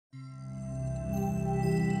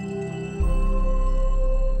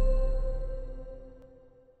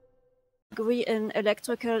degree in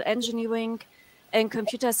electrical engineering and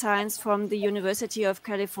computer science from the University of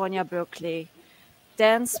California, Berkeley.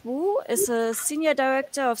 Dan Wu is a senior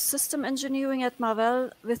director of system engineering at Marvell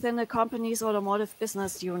within the company's automotive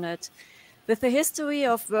business unit. With a history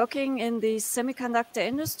of working in the semiconductor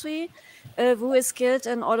industry, Wu is skilled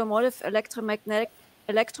in automotive electromagnetic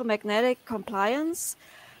compliance,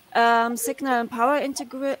 signal and power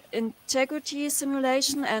integrity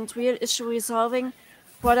simulation, and real issue resolving,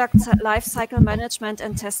 product lifecycle management,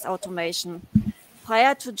 and test automation.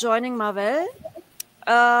 Prior to joining Marvell,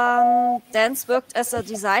 Dance worked as a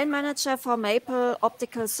design manager for Maple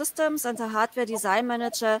Optical Systems and a hardware design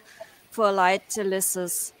manager for Light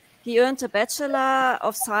Telesis. He earned a Bachelor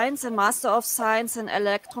of Science and Master of Science in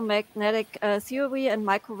Electromagnetic Theory and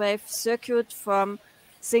Microwave Circuit from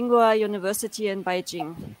Tsinghua University in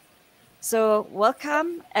Beijing. So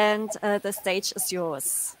welcome, and the stage is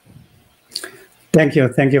yours. Thank you.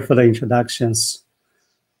 Thank you for the introductions.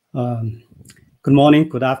 Good morning,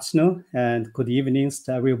 good afternoon, and good evenings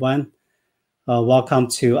to everyone. Welcome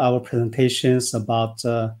to our presentations about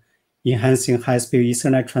enhancing high-speed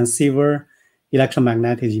Ethernet transceiver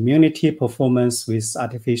electromagnetic immunity performance with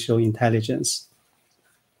artificial intelligence.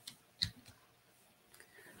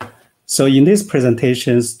 So in these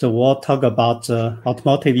presentations, we'll talk about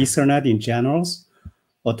automotive Ethernet in general.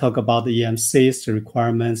 We'll talk about the EMC's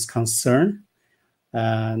requirements, concern,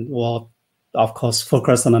 and we'll, of course,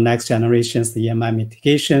 focus on the next generations, the EMI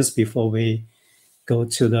mitigations, before we go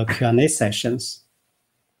to the Q&A sessions.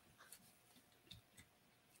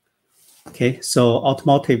 Okay, so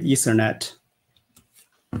automotive Ethernet.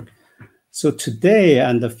 So today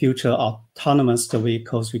and the future autonomous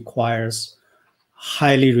vehicles requires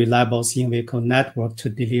highly reliable in-vehicle network to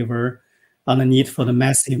deliver on the need for the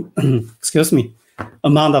massive,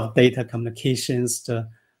 amount of data communications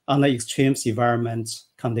under extreme environment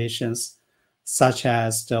conditions, such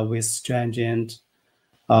as with stringent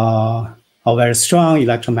or very strong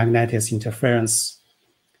electromagnetic interference.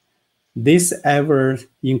 This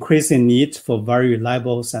ever-increasing need for very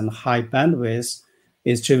reliable and high bandwidth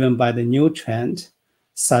is driven by the new trend,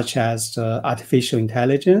 such as artificial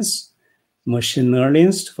intelligence, machine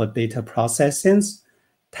learning for data processing,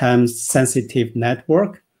 time-sensitive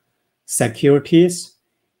network, securities,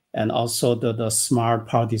 and also the smart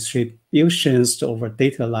power distributions over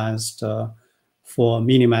data lines for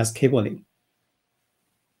minimized cabling.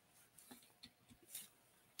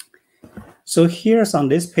 So here's on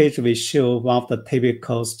this page, we show one of the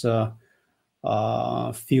typical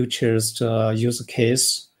futures use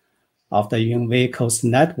case of the in-vehicles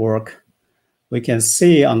network. We can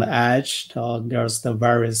see on the edge, there's the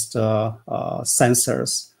various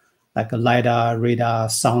sensors, like LiDAR, radar,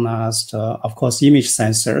 sonars, of course, image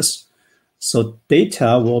sensors. So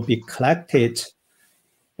data will be collected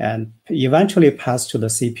and eventually passed to the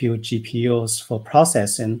CPU, GPUs for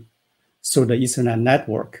processing through the Ethernet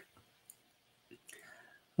network.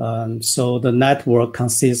 So the network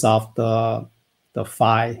consists of the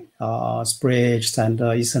PHY bridges and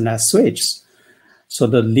the Ethernet switches. So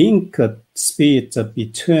the link speed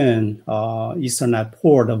between Ethernet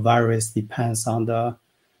port varies, depends on the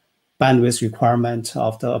bandwidth requirement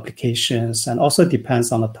of the applications, and also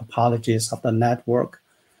depends on the topologies of the network.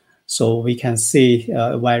 So we can see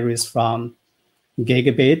it varies from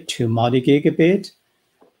gigabit to multi-gigabit,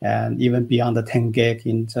 and even beyond the 10 gig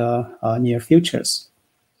in the near futures.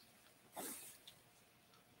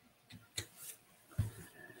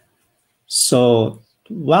 So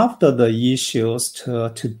one of the issues to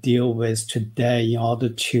deal with today in order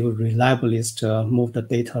to reliably move the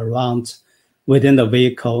data around within the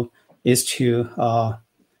vehicle is to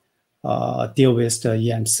deal with the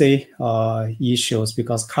EMC issues,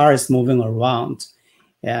 because car is moving around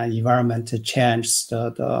and environment changes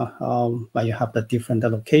when you have the different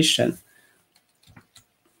location.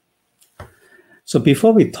 So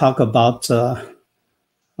before we talk about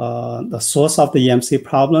the source of the EMC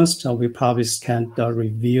problems, we probably can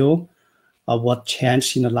review what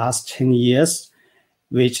changed in the last 10 years,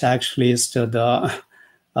 which actually is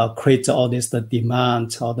create all this the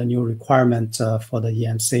demand or the new requirement for the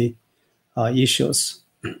EMC issues.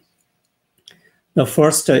 The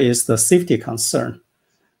first is the safety concern.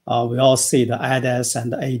 We all see the ADAS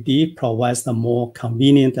and the AD provides the more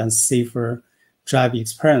convenient and safer driving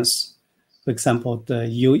experience. For example, the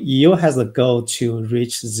EU has a goal to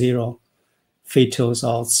reach 0 fatals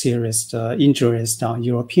or serious injuries on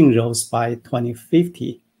European roads by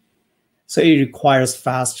 2050. So it requires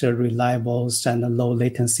faster, reliable, and low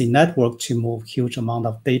latency network to move huge amount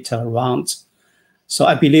of data around. So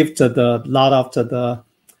I believe that a lot of the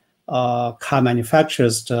car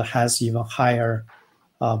manufacturers has even higher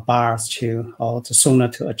bars or sooner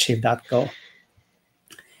to achieve that goal.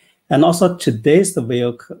 And also today's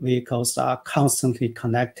vehicles are constantly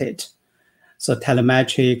connected. So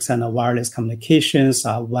telemetrics and wireless communications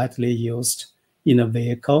are widely used in a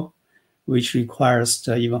vehicle, which requires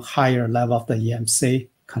the even higher level of the EMC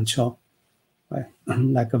control, right?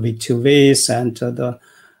 Like a V2Vs and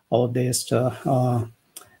all this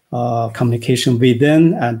communication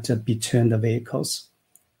within and between the vehicles.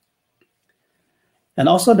 And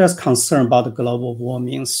also there's concern about the global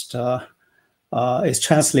warming. It's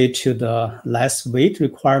translated to the less weight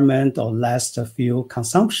requirement or less fuel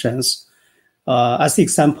consumptions. As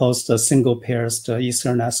examples, the single pairs, the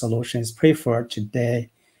Ethernet solution is preferred today.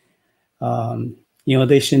 In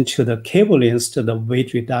addition to the cable lengths, the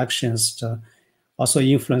weight reductions also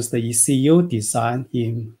influence the ECU design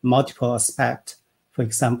in multiple aspects. For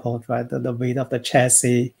example, right, the weight of the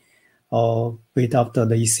chassis or weight of the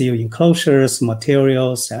ECU enclosures,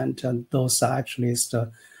 materials, and those are actually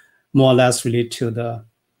more or less related to the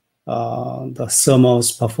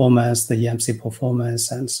thermals performance, the EMC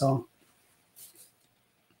performance, and so on.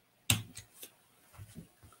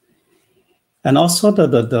 And also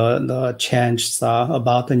the changes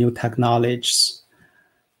about the new technologies.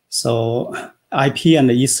 So IP and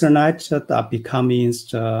Ethernet are becoming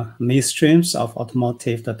the mainstreams of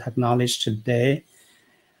automotive technology today.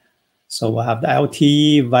 So we have the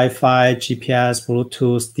LTE, Wi-Fi, GPS,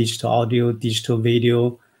 Bluetooth, digital audio, digital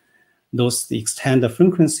video. Those extend the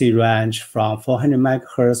frequency range from 400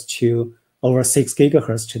 megahertz to over 6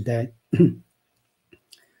 gigahertz today.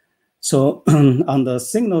 So on the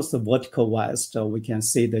signals, the vertical wise, we can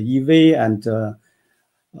see the EV and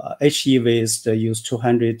HEVs use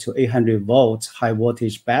 200 to 800 volts high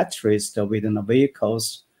voltage batteries within the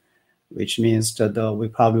vehicles, which means that we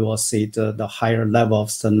probably will see the higher level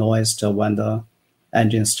of the noise when the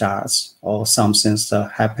engine starts or something's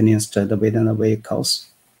happening within the vehicles.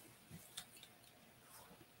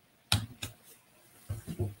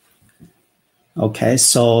 Okay,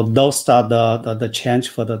 so those are the change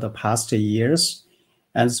for the past years.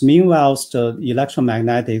 And meanwhile, the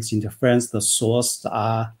electromagnetics interference, the source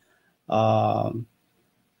are around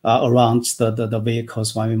the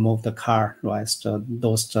vehicles when we move the car, right? So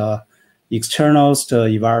those externals, the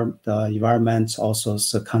environment also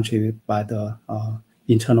contribute by the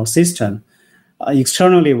internal system.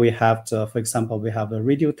 Externally, we have, for example, we have the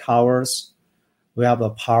radio towers, we have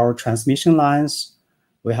the power transmission lines,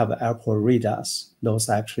 we have airport radars. Those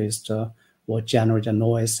actually will generate a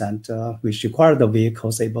noise and which require the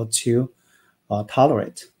vehicles able to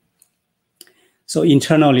tolerate. So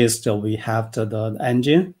internally, we have the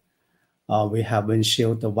engine, we have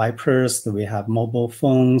windshield, the wipers, we have mobile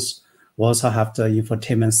phones. We also have the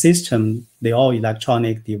infotainment system. They all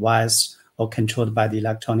electronic device or controlled by the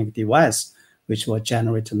electronic device, which will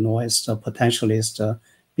generate noise. So potentially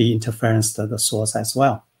be interference to the source as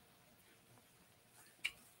well.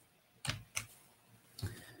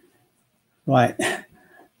 Right.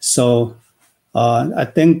 So I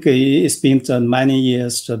think it's been many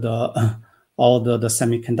years to all the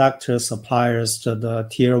semiconductor suppliers, to the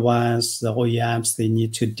tier ones, the OEMs, they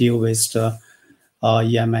need to deal with the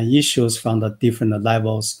EMI issues from the different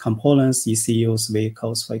levels, components, ECUs,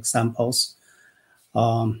 vehicles, for examples.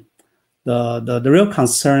 The real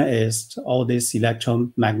concern is all these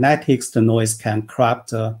electromagnetics, the noise can corrupt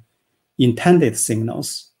the intended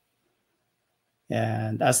signals.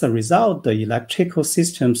 And as a result, the electrical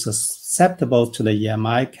systems susceptible to the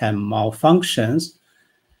EMI can malfunction,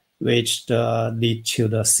 which lead to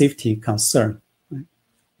the safety concern.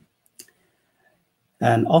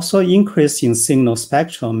 And also increase in signal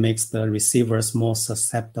spectrum makes the receivers more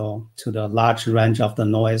susceptible to the large range of the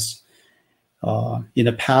noise. In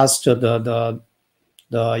the past, you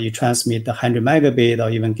transmit the 100 megabit or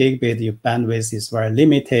even gigabit, your bandwidth is very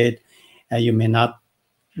limited, and you may not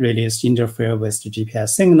really interfere with the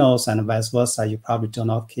GPS signals, and vice versa. You probably do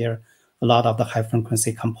not care a lot of the high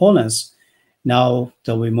frequency components. Now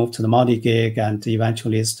that we move to the multi-gig and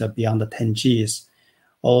eventually it's beyond the 10 Gs,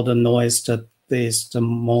 all the noise that is the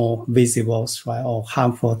more visible, right, or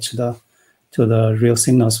harmful to the real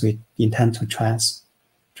signals we intend to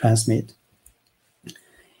transmit.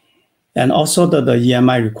 And also the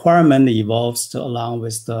EMI requirement evolves along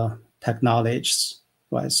with the technologies,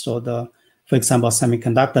 right? So for example,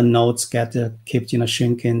 semiconductor nodes kept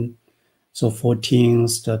shrinking. So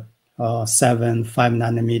 14s, 7, 5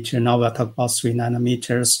 nanometer. Now we're talking about 3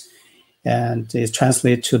 nanometers, and it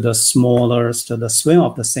translates to the smaller, the swing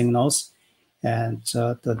of the signals, and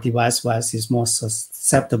the device-wise is more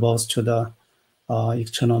susceptible to the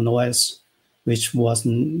external noise, which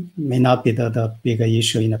may not be the bigger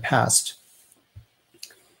issue in the past.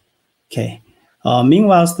 Okay.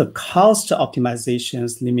 Meanwhile, the cost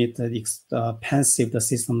optimizations limit the expensive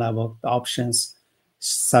system level options,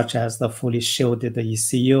 such as the fully shielded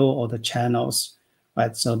ECU or the channels,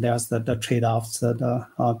 right? So there's the trade-offs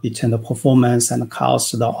between the performance and the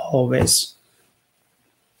cost always.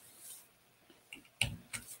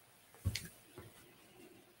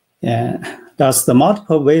 Yeah, there's the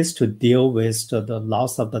multiple ways to deal with the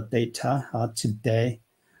loss of the data today.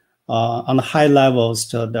 On the high levels,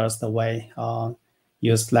 there's the way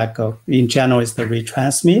used like in general is the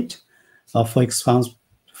retransmit. For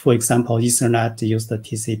example, Ethernet use the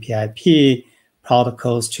TCP/IP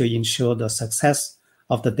protocols to ensure the success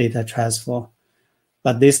of the data transfer.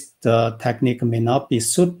 But this technique may not be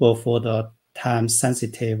suitable for the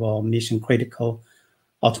time-sensitive or mission-critical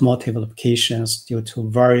automotive applications due to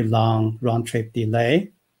very long round-trip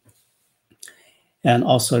delay, and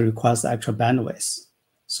also requires extra bandwidth.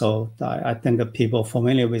 So I think the people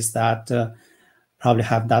familiar with that probably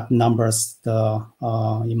have that numbers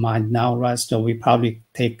in mind now, right? So we probably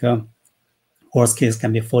take worst case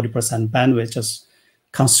can be 40% bandwidth just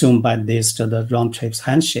consumed by this the round trips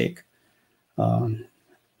handshake.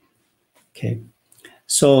 Okay,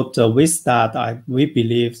 so with that, we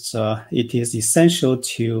believe it is essential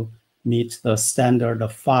to meet the standard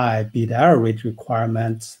 5 bit error rate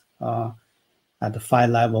requirement at the 5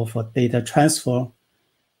 level for data transfer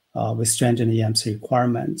with stringent EMC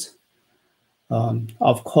requirements.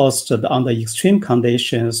 Of course, under extreme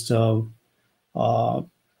conditions, the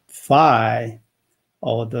PHY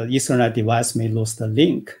or the Ethernet device may lose the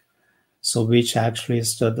link, so which actually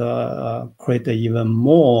is create even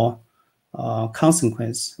more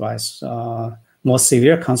consequence, right? More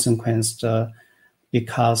severe consequence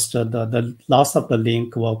because the loss of the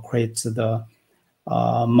link will create the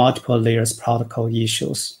multiple layers protocol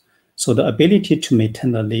issues. So the ability to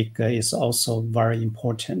maintain the link is also very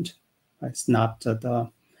important. It's not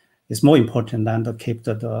it's more important than to keep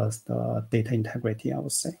the data integrity, I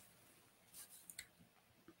would say.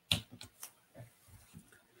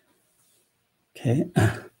 Okay,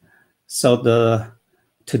 so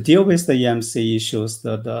to deal with the EMC issues,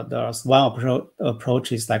 there's one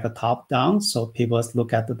approach is like a top-down. So people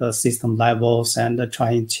look at the system levels and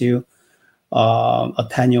trying to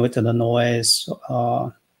attenuate the noise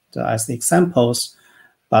as the examples.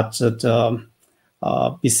 But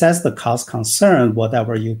besides the cost concern,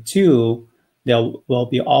 whatever you do, there will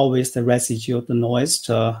be always the residual noise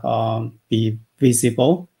to be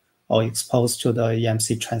visible or exposed to the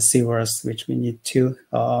EMC transceivers, which we need to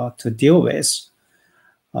deal with.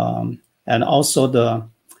 And also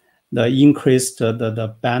the increased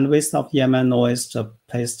the bandwidth of EMN noise to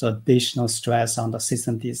place additional stress on the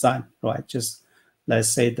system design, right? Just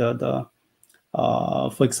let's say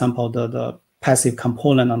for example, the passive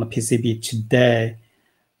component on the PCB today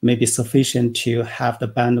may be sufficient to have the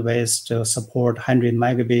bandwidth to support 100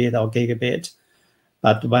 megabit or gigabit.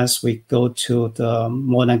 But once we go to the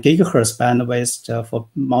more than gigahertz bandwidth for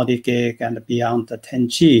multi-gig and beyond the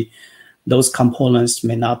 10G, those components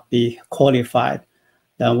may not be qualified.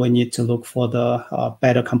 Then we need to look for the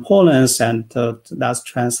better components, and that's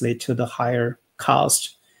translate to the higher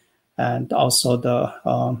cost, and also the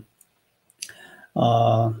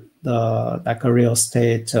like a real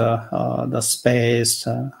estate, the space,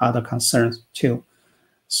 other concerns too.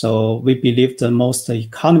 So we believe the most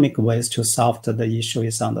economic ways to solve the issue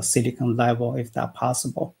is on the silicon level, if that's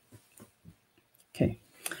possible. Okay,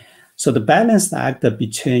 so the balanced act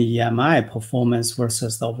between EMI performance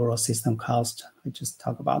versus the overall system cost, we just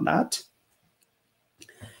talk about that.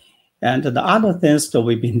 And the other things that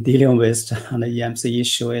we've been dealing with on the EMC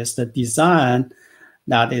issue is the design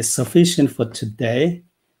that is sufficient for today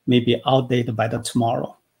may be outdated by the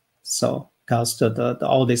tomorrow. So because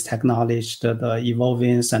all this technology, the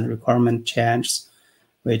evolving and requirement change,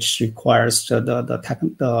 which requires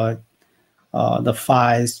the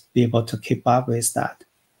PHYs be able to keep up with that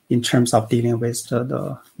in terms of dealing with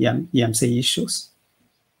the EMC issues.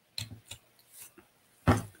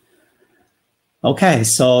 Okay,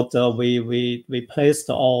 so we placed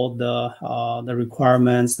all the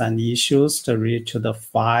requirements and issues to reach to the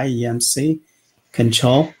PHY EMC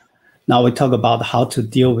control. Now we talk about how to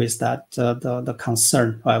deal with that the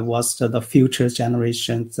concern, right? What's the future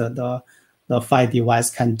generations the PHY device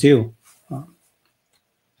can do.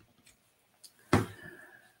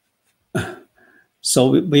 So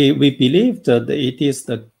we believe that it is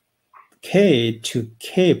the key to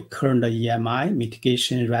keep current EMI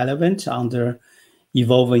mitigation relevant under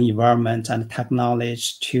evolving environment and technology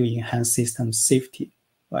to enhance system safety,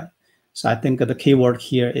 right? So I think the key word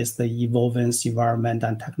here is the evolving environment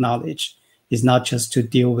and technology. It's not just to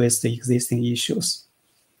deal with the existing issues.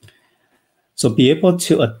 So be able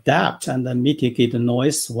to adapt and then mitigate the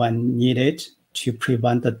noise when needed to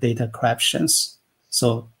prevent the data corruptions.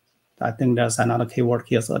 So I think there's another keyword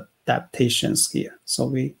here, so adaptations here. So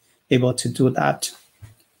we able to do that.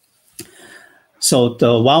 So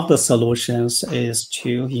one of the solutions is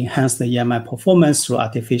to enhance the EMI performance through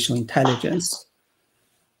artificial intelligence.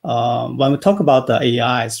 When we talk about the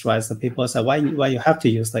AIs, right, so people say, why you have to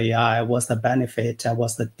use the AI? What's the benefit and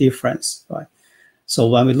what's the difference, right? So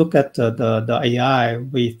when we look at the AI,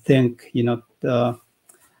 we think, the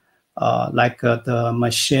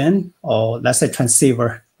machine, or let's say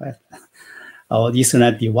transceiver, right, or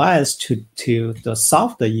Ethernet device to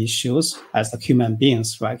solve the issues as the human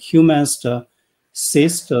beings, right? Humans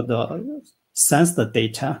sense the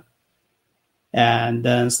data and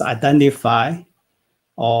then identify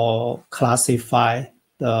or classify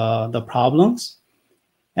the problems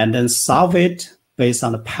and then solve it based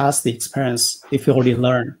on the past experience if you already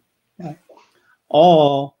learn, right?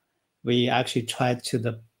 Or we actually try to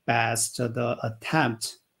the best the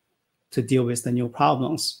attempt to deal with the new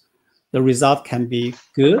problems. The result can be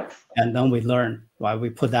good, and then we learn, right? We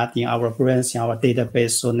put that in our brains, in our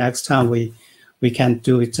database, so next time we can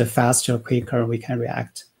do it faster, quicker, we can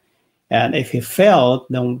react. And if it failed,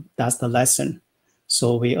 then that's the lesson.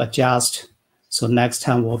 So we adjust, so next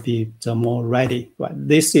time we'll be more ready, right?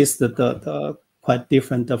 This is the quite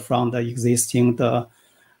different from the existing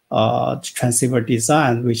transceiver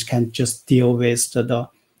design, which can just deal with the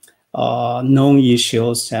known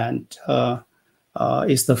issues and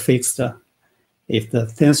is the fixed. If the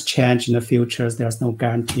things change in the future, there's no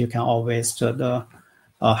guarantee you can always have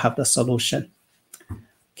the solution.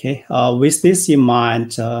 Okay, with this in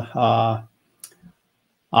mind, I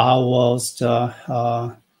will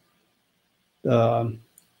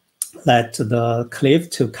let the Cliff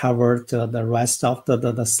to cover the rest of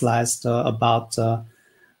the slides about the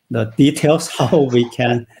details, how we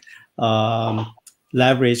can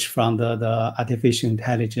leverage from the artificial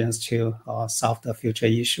intelligence to solve the future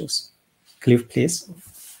issues. Cliff, please.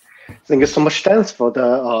 Thank you so much, Dan, for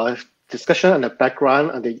the discussion and the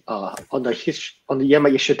background and the on the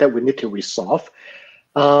EMI issue that we need to resolve.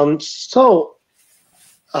 Oops.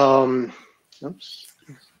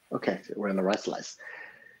 Okay, we're on the right slides.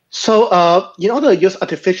 So in order to use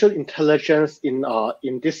artificial intelligence in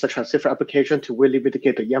this transceiver application to really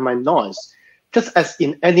mitigate the EMI noise, just as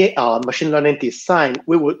in any machine learning design,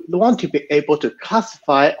 we would want to be able to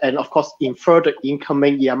classify and, of course, infer the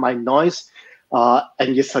incoming EMI noise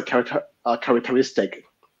and its characteristic.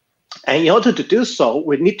 And in order to do so,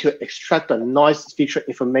 we need to extract the noise feature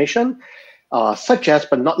information, such as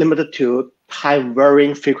but not limited to time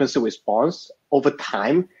varying frequency response over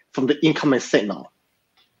time from the incoming signal.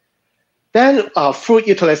 Then through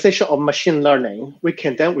utilization of machine learning, we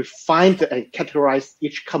can then refine and categorize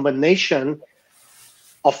each combination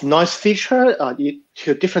of noise feature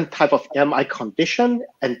to different type of EMI condition,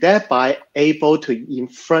 and thereby able to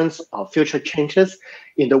inference future changes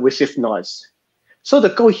in the received noise. So the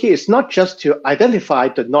goal here is not just to identify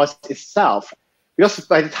the noise itself, because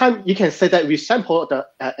by the time you can say that we sample the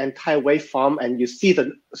entire waveform and you see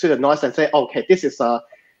the noise and say, okay, this is a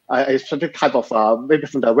certain type of maybe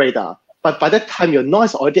from the radar. But by that time, your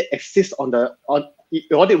noise already exists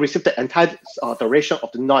you already received the entire duration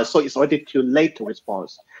of the noise, so it's already too late to respond.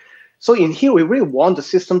 So in here, we really want the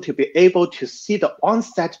system to be able to see the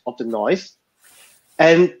onset of the noise,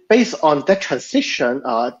 and based on that transition,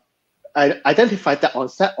 identify the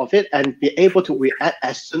onset of it and be able to react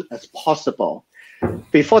as soon as possible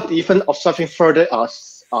before even observing further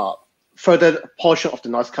portion of the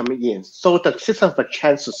noise coming in, so the system has a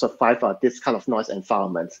chance to survive this kind of noise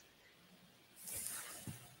environment.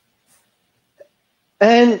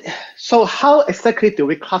 And so how exactly do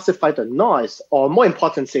we classify the noise? Or more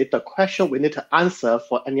importantly, the question we need to answer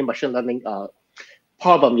for any machine learning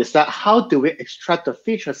problem is that how do we extract the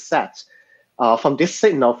feature set from this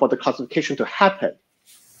signal for the classification to happen?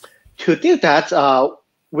 To do that,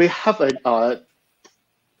 we have a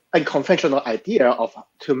conventional idea of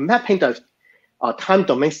to mapping the time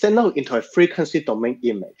domain signal into a frequency domain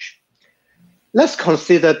image. Let's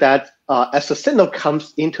consider that as the signal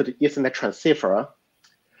comes into the Ethernet transceiver,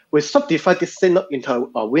 we subdivide this signal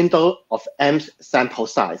into a window of m sample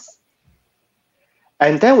size.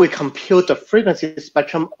 And then we compute the frequency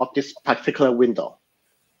spectrum of this particular window.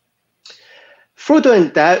 Through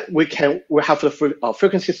doing that, we have the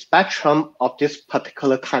frequency spectrum of this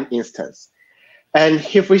particular time instance. And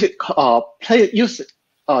if we use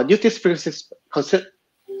this frequency,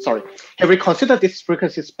 if we consider this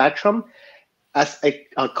frequency spectrum as a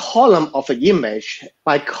column of an image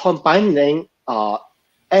by combining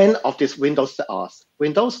n of these windows,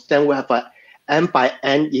 then we have n by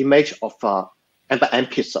n image of n by n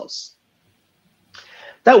pixels.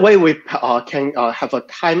 That way, we can have a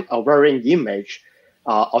time varying image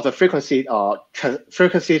of the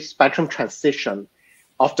frequency spectrum transition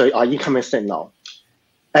of the incoming signal.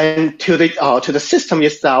 And to the system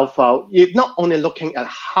itself, you're not only looking at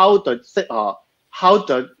how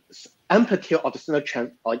the amplitude of the signal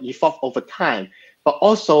evolve over time, but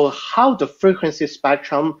also how the frequency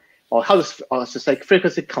spectrum or how the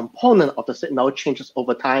frequency component of the signal changes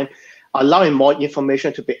over time, allowing more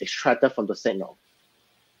information to be extracted from the signal.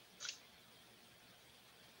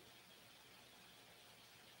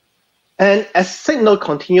 And as signal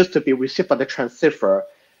continues to be received by the transceiver,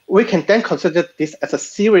 we can then consider this as a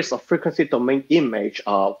series of frequency domain image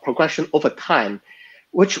progression over time,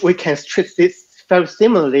 which we can treat this very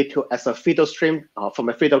similarly to as a video stream from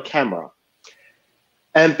a video camera.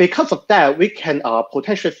 And because of that, we can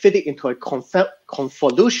potentially fit it into a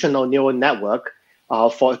convolutional neural network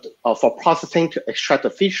for processing to extract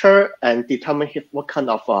the feature and determine what kind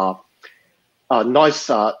of noise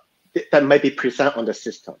that may be present on the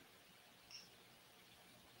system.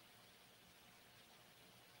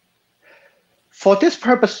 For this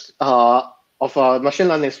purpose of machine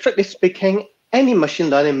learning, strictly speaking, any machine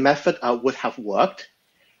learning method would have worked.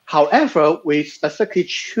 However, we specifically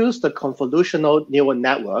choose the convolutional neural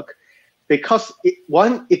network because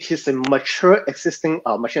it is a mature existing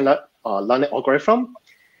machine learning algorithm,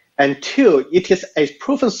 and two, it is a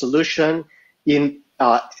proven solution in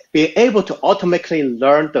being able to automatically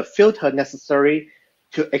learn the filter necessary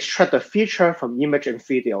to extract the feature from image and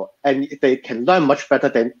video, and they can learn much better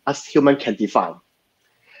than us humans can define.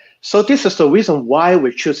 So this is the reason why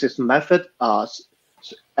we choose this method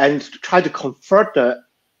and try to convert the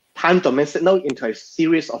time domain signal into a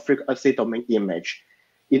series of frequency domain image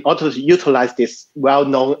in order to utilize this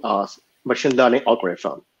well-known machine learning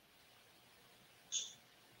algorithm.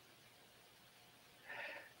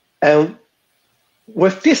 And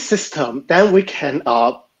with this system, then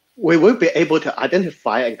we will be able to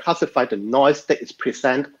identify and classify the noise that is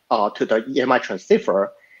present to the EMI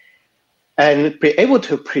transceiver and be able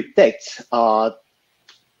to predict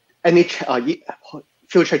any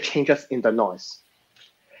future changes in the noise.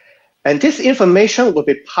 And this information will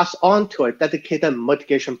be passed on to a dedicated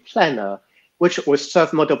mitigation planner, which will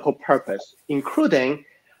serve multiple purposes, including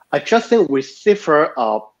adjusting receiver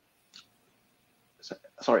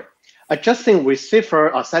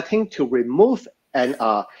setting to remove and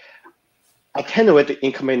attenuate the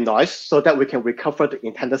incoming noise so that we can recover the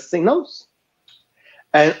intended signals.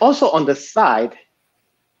 And also on the side,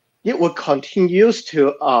 it will continue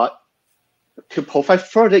to provide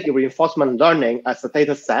further reinforcement learning as a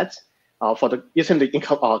data set using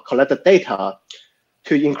the collected data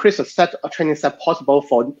to increase the training set possible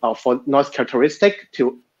for noise characteristic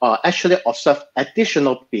to actually observe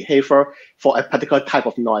additional behavior for a particular type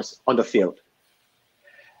of noise on the field.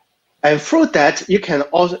 And through that, we can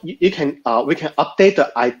update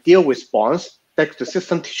the ideal response that the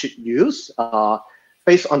system should use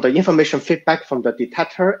based on the information feedback from the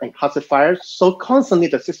detector and classifier. So constantly,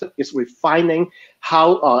 the system is refining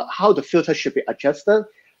how the filter should be adjusted,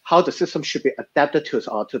 how the system should be adapted to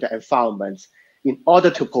the environment in order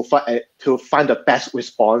to find the best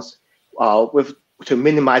response to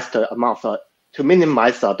minimize the amount of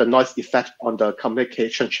the noise effect on the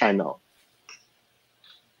communication channel.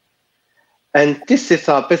 And this is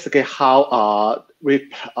basically how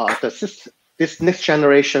this next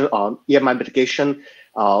generation EMI mitigation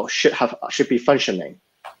should be functioning.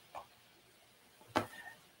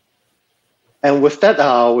 And with that,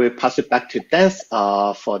 we'll pass it back to Dan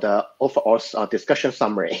for the overall discussion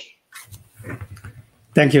summary.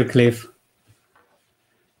 Thank you, Cliff.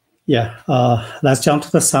 Yeah, let's jump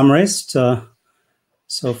to the summaries.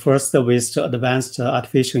 So first, with the advanced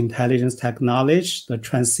artificial intelligence technology, the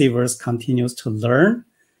transceivers continues to learn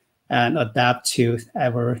and adapt to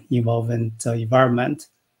ever-evolving environment.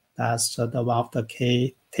 That's one of the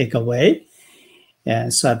key takeaway.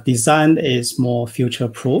 And so design is more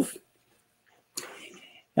future-proof.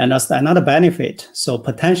 And that's another benefit. So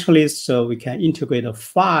potentially, we can integrate a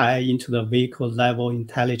PHY into the vehicle-level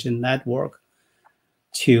intelligent network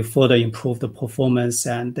to further improve the performance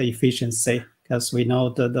and the efficiency. Because we know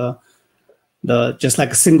that just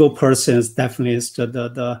like a single person is definitely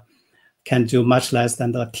can do much less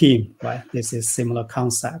than the team, right? This is similar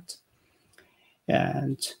concept.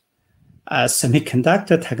 And as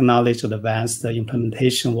semiconductor technology advances, the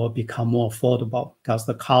implementation will become more affordable because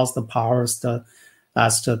the cost, the powers,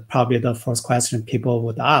 that's probably the first question people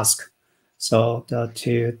would ask. So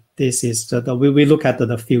we look at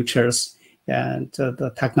the futures and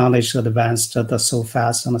the technology advanced so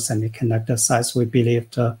fast on the semiconductor side. So we believe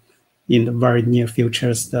in the very near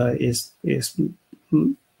future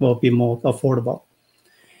will be more affordable.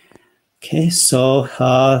 Okay, so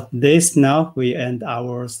this now we end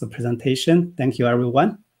our presentation. Thank you,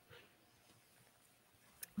 everyone.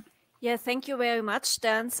 Yeah, thank you very much,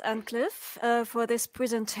 Dan and Cliff, for this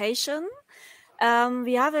presentation.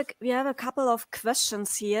 We have a couple of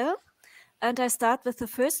questions here, and I start with the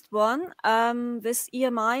first one. With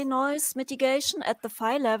EMI noise mitigation at the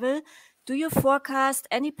PHY level, do you forecast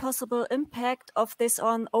any possible impact of this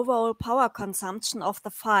on overall power consumption of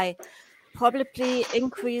the PHY? Probably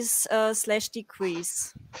increase /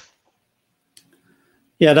 decrease.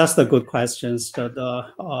 Yeah, that's the good questions.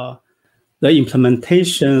 The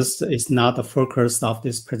implementations is not the focus of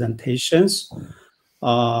these presentations.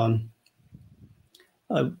 Although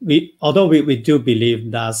we do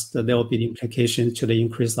believe that there will be implications to the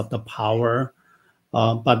increase of the power,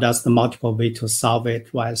 but that's the multiple way to solve it,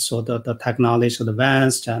 right? So the technology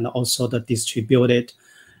advanced and also the distributed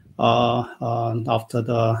after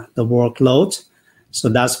the workload. So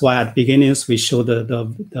that's why at beginnings we show the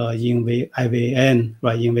IVN,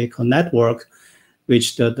 right, in-vehicle network,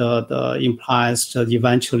 which implies that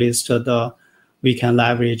eventually we can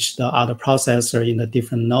leverage the other processor in the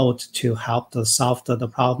different node to help to solve the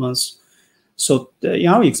problems. So in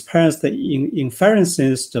our experience, the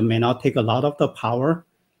inferences may not take a lot of the power.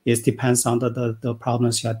 It depends on the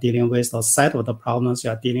problems you are dealing with, the set of the problems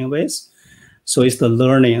you are dealing with. So it's the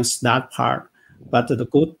learnings, that part. But the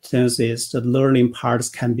good thing is the learning parts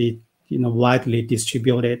can be widely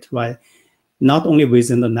distributed, right? Not only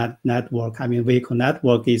within the network. I mean, vehicle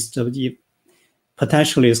network is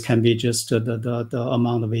potentially it can be just the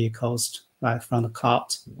amount of vehicles, right, from the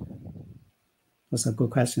cloud. That's a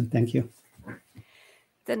good question. Thank you.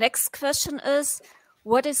 The next question is,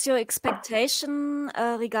 what is your expectation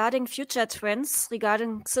regarding future trends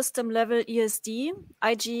regarding system level ESD,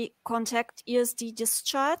 IG contact ESD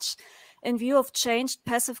discharge, in view of changed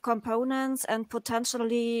passive components and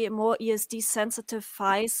potentially more ESD sensitive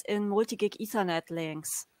PHYs in multi-gig Ethernet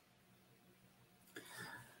links?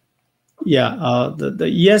 Yeah, the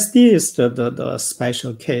ESD is the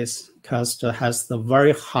special case because it has the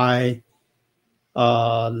very high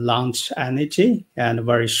launch energy and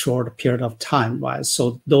very short period of time, right?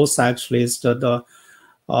 So those actually is without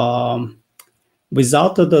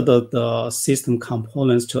the system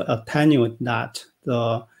components to attenuate that,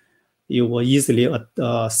 you will easily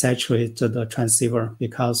saturate the transceiver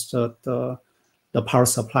because the power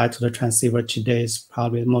supply to the transceiver today is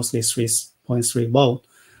probably mostly 3.3 volt.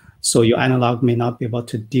 So your analog may not be able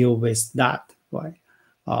to deal with that, right?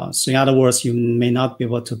 So in other words, you may not be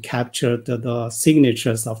able to capture the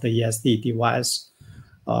signatures of the ESD device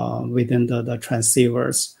within the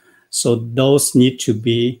transceivers. So those need to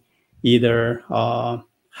be either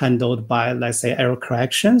handled by, let's say, error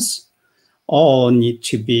corrections, or need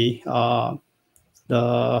to be handled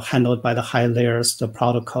by the high layers, the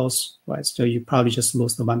protocols, right? So you probably just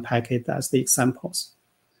lose the one packet as the examples.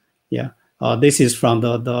 Yeah, this is from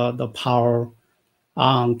the power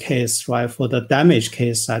on case, right? For the damage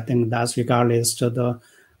case, I think that's regardless to the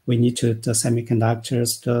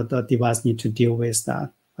semiconductors, the device need to deal with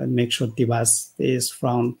that and make sure device is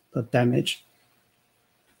from the damage.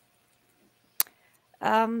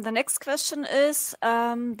 The next question is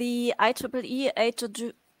the IEEE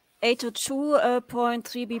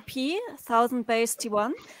 802.3 BP 1000 base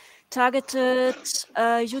T1 targeted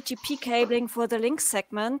UTP cabling for the link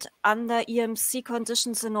segment under EMC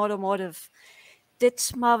conditions in automotive. Did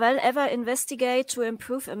Marvell ever investigate to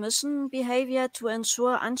improve emission behavior to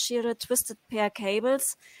ensure unshielded twisted pair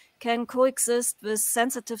cables can coexist with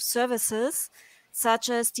sensitive services such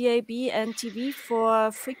as DAB and TV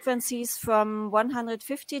for frequencies from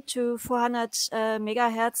 150 to 400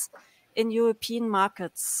 megahertz in European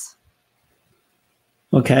markets?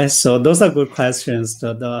 Okay, so those are good questions.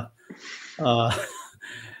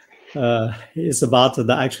 It's about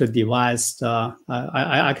the actual device.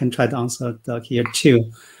 I can try to answer here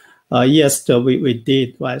too. Yes, we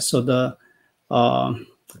did, right? So the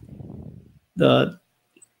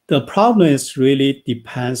problem is really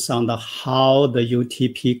depends on how the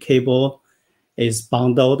UTP cable is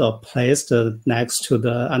bundled or placed next to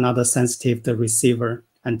another sensitive receiver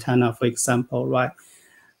antenna, for example, right?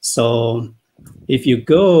 So if you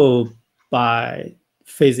go by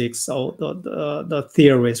physics or the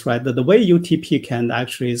theories, right, the way UTP can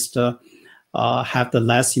actually is have the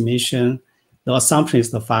less emission, the assumption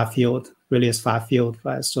is the far field, really is far field,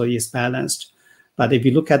 right? So it's balanced. But if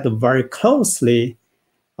you look at the very closely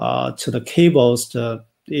to the cables,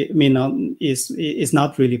 is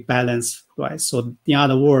not really balanced, right? So in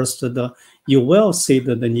other words, you will see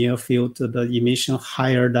the near field, the emission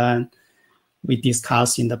higher than we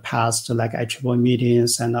discussed in the past, like IEEE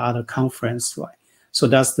meetings and other conference, right? So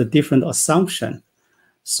that's the different assumption.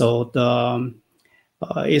 So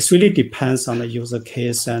it really depends on the user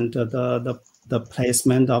case and the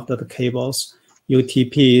placement of the cables.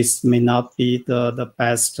 UTPs may not be the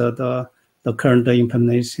best. The current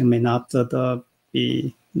implementation may not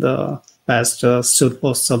be the best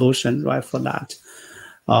suitable solution, right, for that.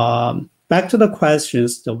 Back to the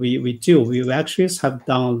questions that we actually have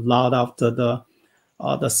done a lot of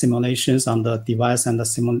the simulations on the device and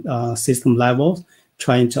the system level,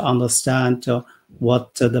 trying to understand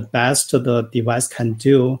what the best the device can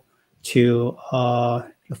do to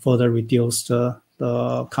further reduce the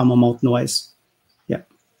common mode noise. Yeah.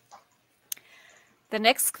 The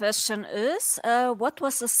next question is, what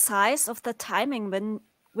was the size of the timing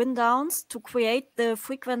windowns to create the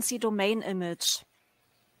frequency domain image?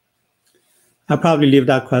 I'll probably leave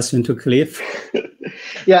that question to Cliff.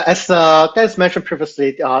 Yeah, as Dennis mentioned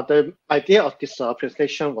previously, the idea of this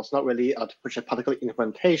presentation was not really to push a particular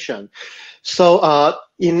implementation. So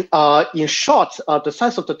in short, the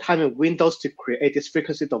size of the timing windows to create this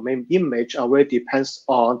frequency domain image really depends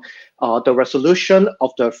on the resolution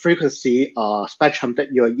of the frequency spectrum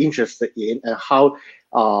that you're interested in and how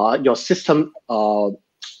your system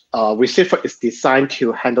receiver is designed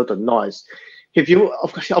to handle the noise. If you,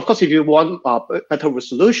 of course, if you want better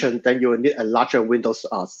resolution, then you will need a larger windows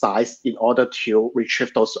size in order to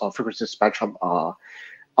retrieve those frequency spectrum out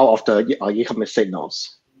of the incoming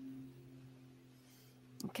signals.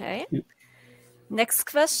 Okay. Next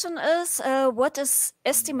question is, what is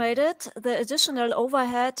estimated the additional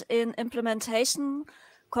overhead in implementation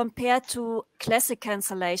compared to classic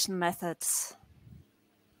cancellation methods?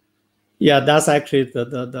 Yeah, that's actually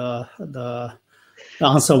the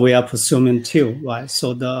answer we are pursuing too, right?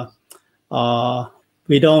 So I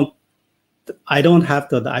don't have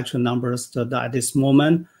the actual numbers at this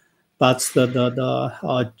moment, but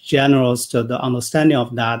the general the understanding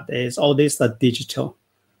of that is all these are digital.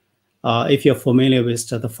 If you're familiar with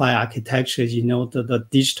the PHY architecture, you know the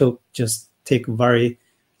digital just take very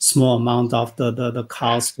small amount of the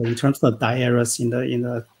cost in terms of the die errors in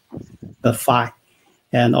the PHY.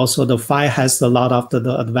 And also the PHY has a lot of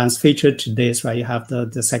the advanced feature today, right? You have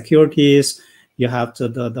the securities, you have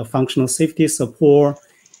the functional safety support,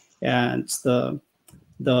 and to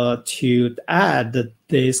add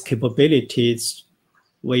these capabilities,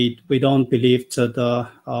 we don't believe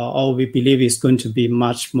or we believe is going to be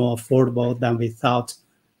much more affordable than we thought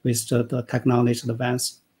with the technology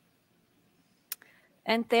advance.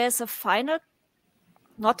 And there's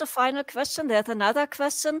not a final question, there's another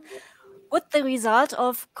question. Would the result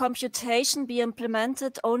of computation be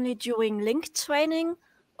implemented only during link training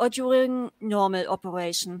or during normal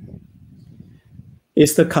operation?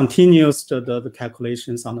 It's the continuous the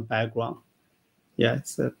calculations on the background. Yeah,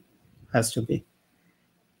 it has to be.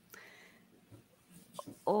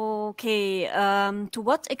 Okay. To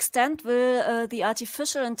what extent will the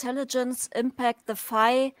artificial intelligence impact the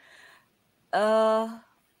PHY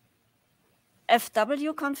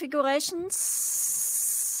FW configurations?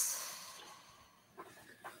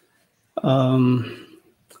 I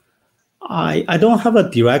don't have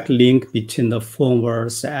a direct link between the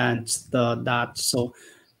firmwares and that. So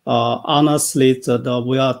honestly,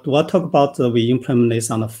 we'll talk about we implement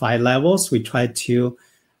this on the PHY levels. We try to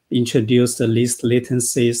introduce the least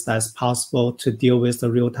latencies as possible to deal with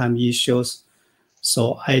the real-time issues.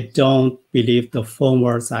 So I don't believe the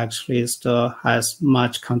firmwares actually has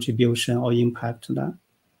much contribution or impact to that.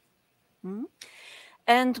 Mm-hmm.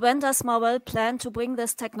 And when does Marvell plan to bring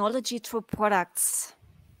this technology to products?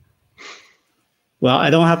 Well, I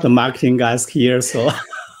don't have the marketing guys here, so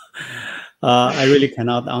I really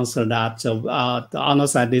cannot answer that. The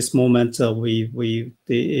honest at this moment,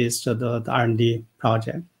 is the R&D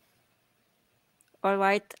project. All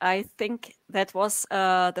right, I think that was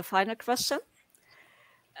the final question.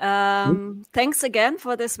 Thanks again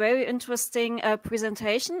for this very interesting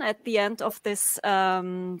presentation at the end of this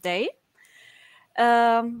day.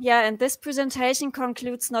 And this presentation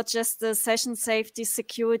concludes not just the session safety,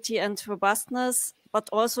 security, and robustness, but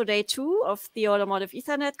also day 2 of the Automotive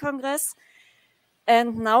Ethernet Congress.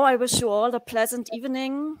 And now I wish you all a pleasant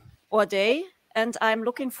evening or day, and I'm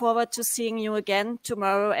looking forward to seeing you again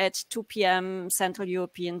tomorrow at 2 p.m. Central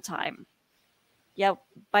European Time. Yeah,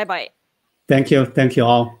 bye-bye. Thank you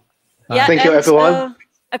all. Yeah, thank you, everyone.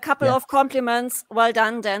 A couple of compliments. Well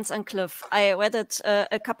done, Dance and Cliff. I read it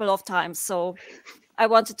a couple of times, so I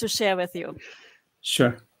wanted to share with you.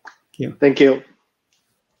 Sure. Thank you. Thank you.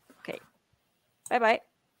 Bye-bye.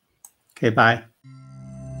 Okay, bye.